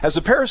As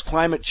the Paris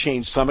Climate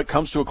Change Summit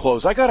comes to a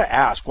close, I gotta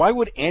ask, why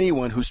would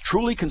anyone who's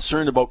truly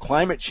concerned about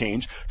climate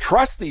change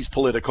trust these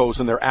politicos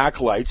and their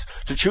acolytes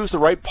to choose the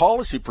right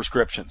policy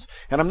prescriptions?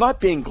 And I'm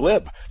not being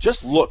glib.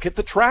 Just look at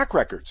the track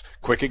records.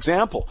 Quick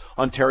example,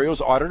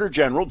 Ontario's Auditor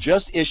General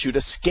just issued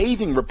a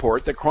scathing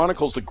report that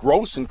chronicles the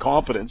gross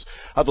incompetence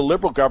of the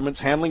Liberal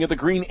government's handling of the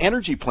Green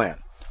Energy Plan.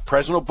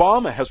 President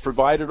Obama has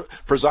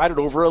presided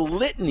over a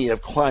litany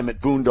of climate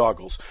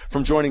boondoggles,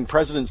 from joining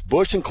Presidents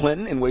Bush and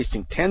Clinton in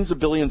wasting tens of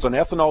billions on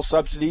ethanol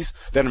subsidies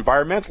that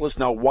environmentalists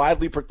now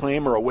widely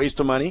proclaim are a waste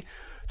of money,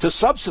 to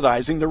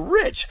subsidizing the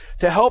rich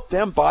to help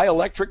them buy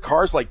electric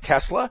cars like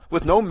Tesla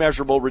with no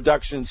measurable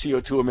reduction in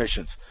CO2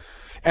 emissions.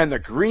 And the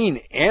green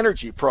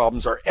energy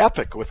problems are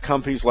epic with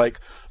companies like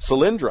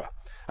Solyndra.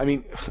 I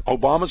mean,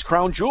 Obama's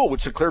crown jewel,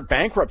 which declared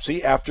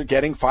bankruptcy after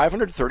getting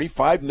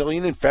 $535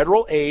 million in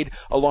federal aid,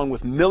 along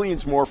with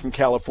millions more from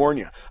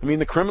California. I mean,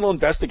 the criminal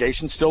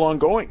investigation's still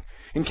ongoing.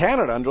 In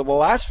Canada, under the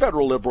last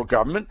federal Liberal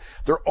government,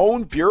 their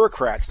own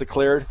bureaucrats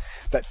declared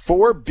that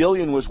 $4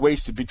 billion was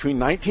wasted between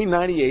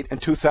 1998 and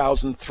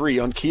 2003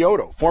 on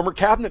Kyoto. Former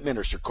cabinet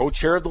minister,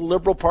 co-chair of the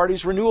Liberal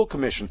Party's Renewal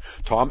Commission,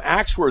 Tom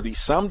Axworthy,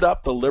 summed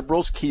up the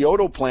Liberals'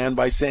 Kyoto plan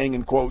by saying,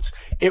 in quotes,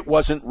 "It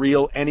wasn't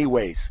real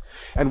anyways."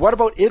 And what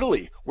about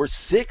Italy, where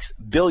 $6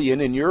 billion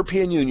in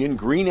European Union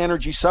green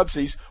energy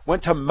subsidies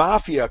went to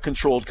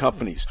mafia-controlled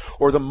companies,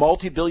 or the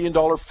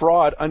multi-billion-dollar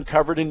fraud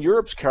uncovered in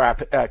Europe's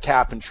cap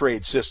and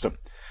trade system?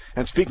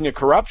 And speaking of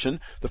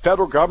corruption, the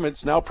federal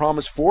government's now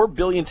promised $4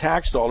 billion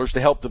tax dollars to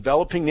help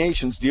developing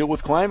nations deal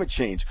with climate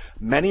change.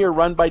 Many are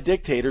run by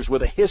dictators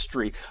with a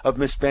history of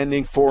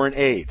misspending foreign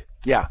aid.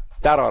 Yeah,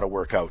 that ought to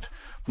work out.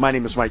 My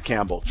name is Mike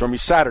Campbell. Join me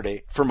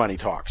Saturday for Money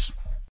Talks.